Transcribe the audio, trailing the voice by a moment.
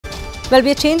Well,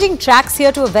 we are changing tracks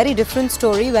here to a very different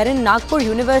story wherein Nagpur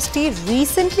University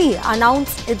recently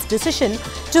announced its decision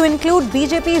to include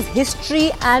BJP's history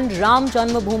and Ram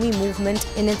Janmabhoomi movement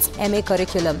in its MA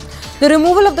curriculum. The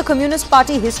removal of the Communist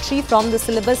Party history from the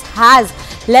syllabus has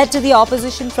led to the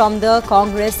opposition from the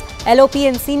Congress. LOP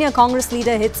and senior Congress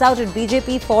leader hits out at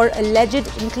BJP for alleged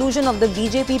inclusion of the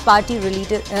BJP party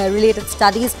related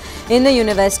studies in the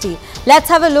university. Let's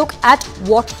have a look at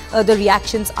what the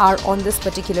reactions are on this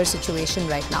particular situation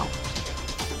right now.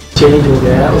 Change हो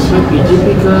गया है, उसमें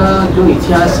BJP का जो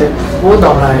इतिहास है वो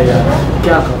दोहराएगा,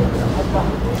 क्या कहोगे?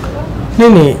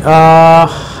 नहीं,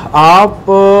 आप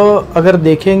अगर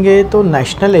देखेंगे तो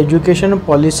नेशनल एजुकेशन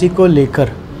पॉलिसी को लेकर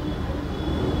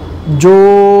जो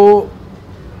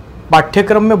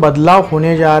पाठ्यक्रम में बदलाव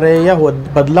होने जा रहे हैं या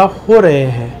बदलाव हो रहे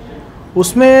हैं,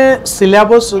 उसमें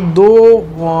सिलेबस दो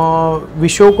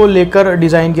विषयों को लेकर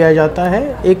डिज़ाइन किया जाता है।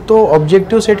 एक तो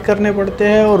ऑब्जेक्टिव सेट करने पड़ते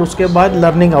हैं और उसके बाद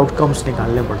लर्निंग आउटकम्स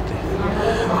निकालने पड़ते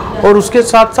हैं, और उसके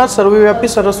साथ साथ सर्वव्यापी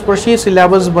सर्वस्पर्शी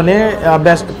सिलेबस बने,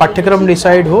 अभ्यास पाठ्यक्रम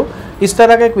डिसाइड हो, इस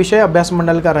तरह का एक विषय अभ्यास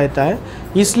मंडल का रहता है।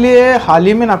 इसलिए हाल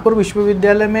ही में नागपुर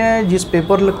विश्वविद्यालय में जिस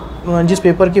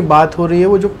पेपर की बात हो रही है,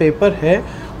 वो जो पेपर है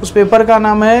उस पेपर का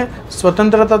नाम है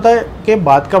स्वतंत्रता के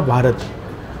बाद का भारत,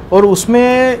 और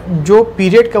उसमें जो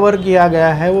पीरियड कवर किया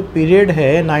गया है वो पीरियड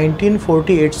है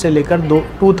 1948 से लेकर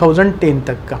 2010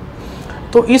 तक का।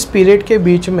 तो इस पीरियड के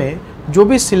बीच में जो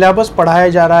भी सिलेबस पढ़ाया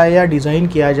जा रहा है या डिज़ाइन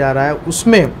किया जा रहा है,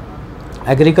 उसमें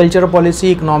agriculture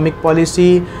policy,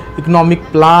 economic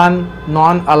plan,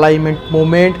 non alignment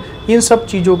movement, इन सब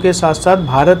चीज़ों के साथ साथ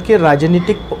भारत के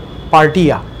राजनीतिक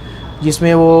पार्टियाँ,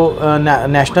 जिसमें वो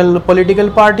नेशनल पॉलिटिकल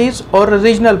पार्टीज़ और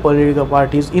रीजनल पॉलिटिकल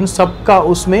पार्टीज़, इन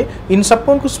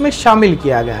सबको उसमें शामिल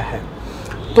किया गया है।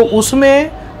 तो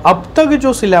उसमें अब तक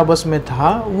जो सिलेबस में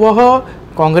था वह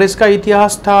कांग्रेस का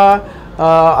इतिहास था,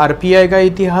 आरपीआई का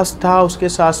इतिहास था, उसके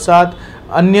साथ साथ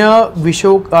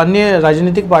अन्य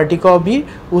राजनीतिक पार्टी को भी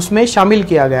उसमें शामिल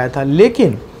किया गया था।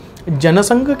 लेकिन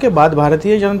जनसंघ के बाद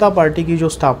भारतीय जनता पार्टी की जो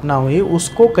स्थापना हुई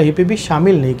उसको कहीं पे भी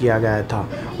शामिल नहीं किया गया था,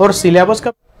 और सिलेबस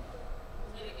का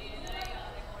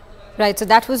Right, so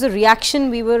that was a reaction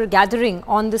we were gathering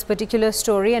on this particular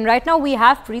story, and right now we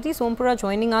have Preeti Sompura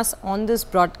joining us on this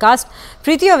broadcast.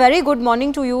 Preeti, a very good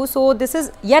morning to you. So this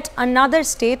is yet another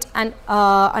state and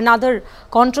another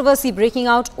controversy breaking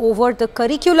out over the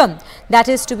curriculum that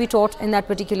is to be taught in that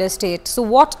particular state. So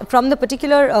what, from the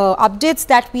particular updates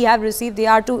that we have received, they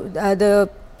are to the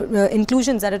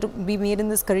inclusions that are to be made in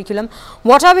this curriculum.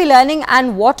 What are we learning,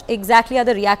 and what exactly are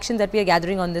the reactions that we are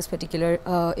gathering on this particular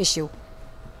issue?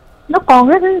 Now,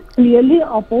 Congress has clearly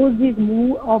opposed this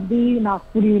move of the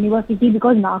Nagpur University,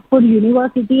 because Nagpur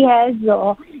University has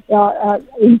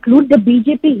included the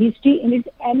BJP history in its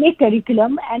MA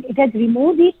curriculum, and it has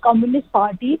removed the Communist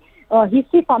Party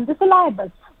history from the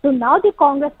syllabus. So now the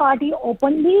Congress party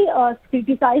openly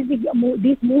criticized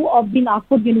this move of the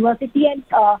Nagpur University, and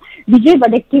Vijay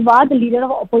Waddetiwar, the leader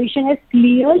of opposition, has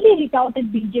clearly hit out at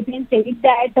BJP and said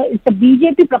that it's the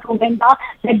BJP propaganda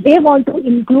that they want to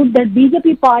include the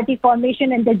BJP party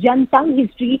formation and the Jan Sangh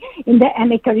history in the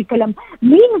MA curriculum.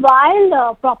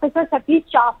 Meanwhile, Professor Satish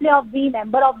Chafle, of the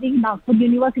member of the Nagpur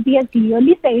University, has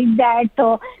clearly said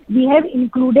that we have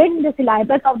included in the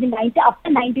syllabus of the after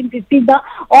 1950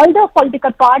 all the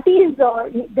political parties,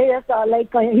 there's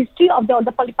like a history of all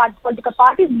the political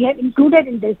parties we have included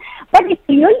in this. But it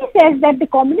clearly says that the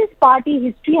Communist Party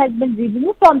history has been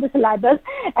removed from the syllabus,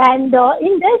 and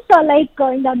in this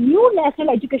in the new national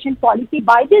education policy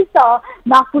by this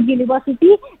Nagpur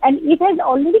University, and it has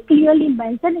already clearly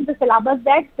mentioned in the syllabus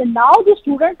that now the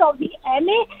students of the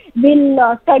MA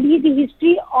will study the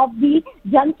history of the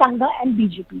Jan Sangha and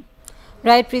BJP.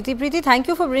 Right, Preeti, thank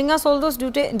you for bringing us all those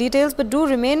details, but do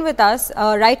remain with us.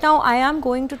 Right now, I am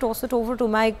going to toss it over to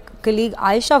my colleague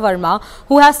Aisha Verma,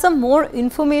 who has some more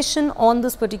information on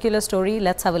this particular story.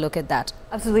 Let's have a look at that.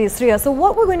 Absolutely, Sriya. So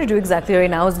what we're going to do exactly right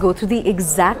now is go through the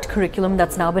exact curriculum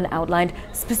that's now been outlined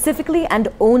specifically and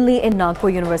only in Nagpur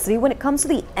University when it comes to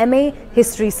the MA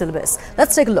history syllabus.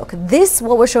 Let's take a look. This,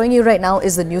 what we're showing you right now,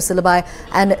 is the new syllabi,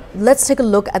 and let's take a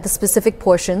look at the specific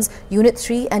portions, Unit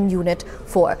 3 and Unit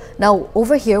 4. Now,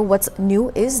 over here, what's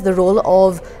new is the role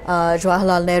of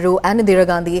Jawaharlal Nehru and Indira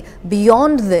Gandhi.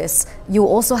 Beyond this, you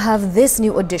also have have this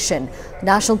new addition.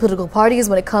 National political parties,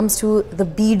 when it comes to the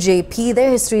BJP,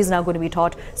 their history is now going to be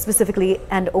taught specifically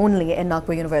and only in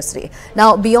Nagpur University. Now,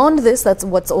 beyond this, that's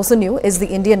what's also new is the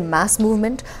Indian mass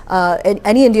movement,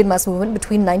 any Indian mass movement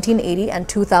between 1980 and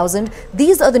 2000.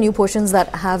 These are the new portions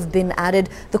that have been added.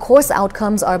 The course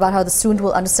outcomes are about how the student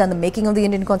will understand the making of the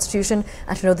Indian Constitution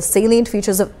and to know the salient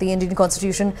features of the Indian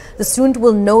Constitution. The student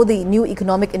will know the new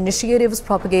economic initiatives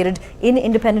propagated in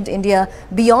independent India.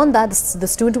 Beyond that, the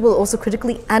student will also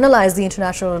critically analyze the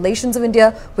international relations of India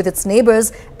with its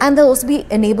neighbors, and they'll also be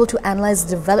enabled to analyze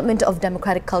the development of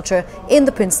democratic culture in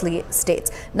the princely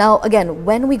states. Now, again,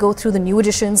 when we go through the new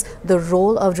additions, the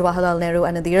role of Jawaharlal Nehru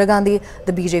and Indira Gandhi,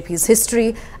 the BJP's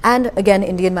history, and again,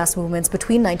 Indian mass movements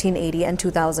between 1980 and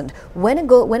 2000.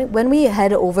 When we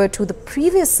head over to the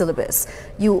previous syllabus,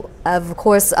 you have, of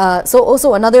course, so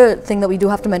also another thing that we do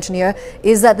have to mention here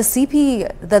is that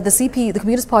the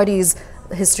Communist Party's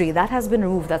history, that has been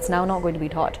removed. That's now not going to be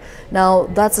taught. Now,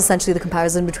 that's essentially the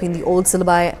comparison between the old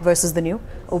syllabi versus the new.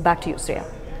 Oh, back to you, Sriya.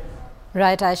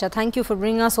 Right, Aisha. Thank you for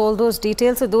bringing us all those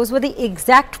details. So those were the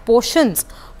exact portions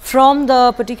from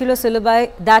the particular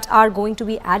syllabi that are going to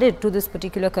be added to this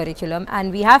particular curriculum.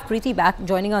 And we have Preeti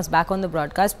joining us back on the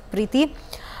broadcast. Preeti,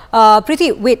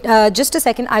 wait just a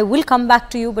second. I will come back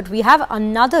to you, but we have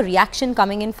another reaction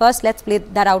coming in first. Let's play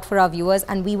that out for our viewers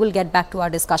and we will get back to our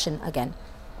discussion again.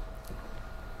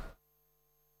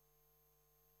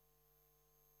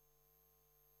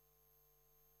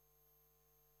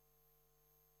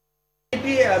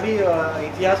 अभी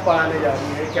इतिहास पढ़ाने जा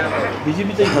रही है क्या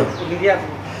BJP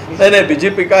नहीं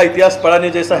BJP का इतिहास पढ़ाने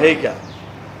जैसा है क्या,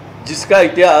 जिसका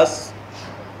इतिहास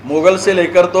मुगल से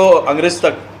लेकर तो अंग्रेज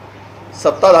तक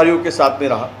सत्ताधारियों के साथ में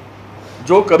रहा,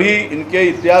 जो कभी इनके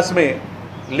इतिहास में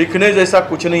लिखने जैसा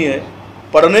कुछ नहीं है,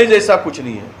 पढ़ने जैसा कुछ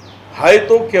नहीं है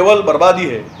तो केवल बर्बादी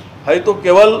है तो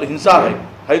केवल हिंसा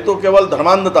है तो केवल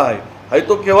धर्मांधता है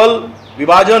तो केवल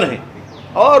विभाजन है।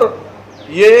 और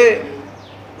ये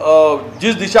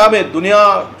जिस दिशा में दुनिया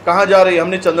कहाँ जा रही है,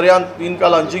 हमने चंद्रयान 3 का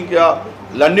लॉन्चिंग किया,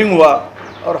 लैंडिंग हुआ,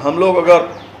 और हम लोग अगर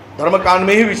धर्मकांड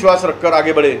में ही विश्वास रखकर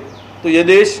आगे बढ़े तो ये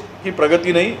देश की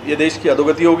प्रगति नहीं, ये देश की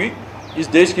अधोगति होगी, इस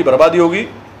देश की बर्बादी होगी।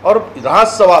 और रहा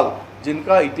सवाल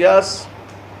जिनका इतिहास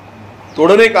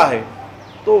तोड़ने का है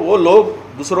तो वो लोग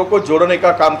दूसरों को जोड़ने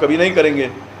का काम कभी नहीं करेंगे।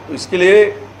 तो इसके लिए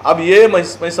अब ये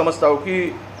मैं समझता हूँ कि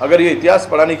अगर ये इतिहास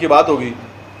पढ़ाने की बात होगी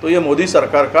तो ये मोदी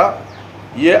सरकार का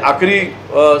ये आखिरी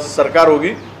सरकार होगी,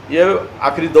 ये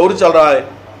आखिरी दौर चल रहा है,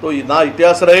 तो ना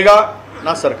इतिहास रहेगा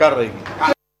ना सरकार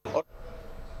रहेगी।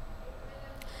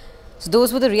 So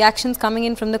those were the reactions coming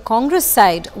in from the Congress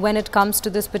side when it comes to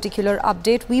this particular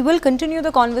update. We will continue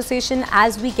the conversation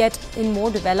as we get in more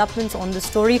developments on the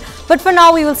story. But for now,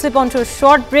 we will slip on to a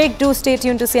short break. Do stay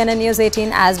tuned to CNN News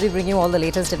 18 as we bring you all the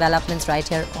latest developments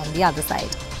right here on the other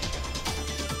side.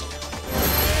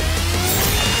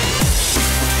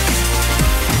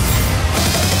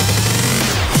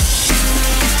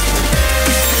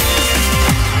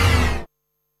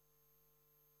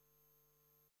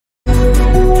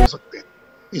 सकते हैं।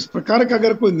 इस प्रकार का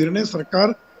अगर कोई निर्णय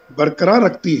सरकार बरकरार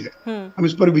रखती है, हम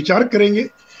इस पर विचार करेंगे।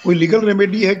 कोई लीगल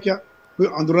रेमेडी है क्या, कोई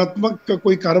आंदोलनात्मक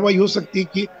कोई कार्रवाई हो सकती है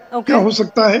कि क्या हो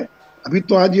सकता है। अभी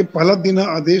तो आज ये पहला दिन है,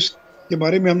 आदेश के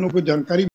बारे में हम लोग को जानकारी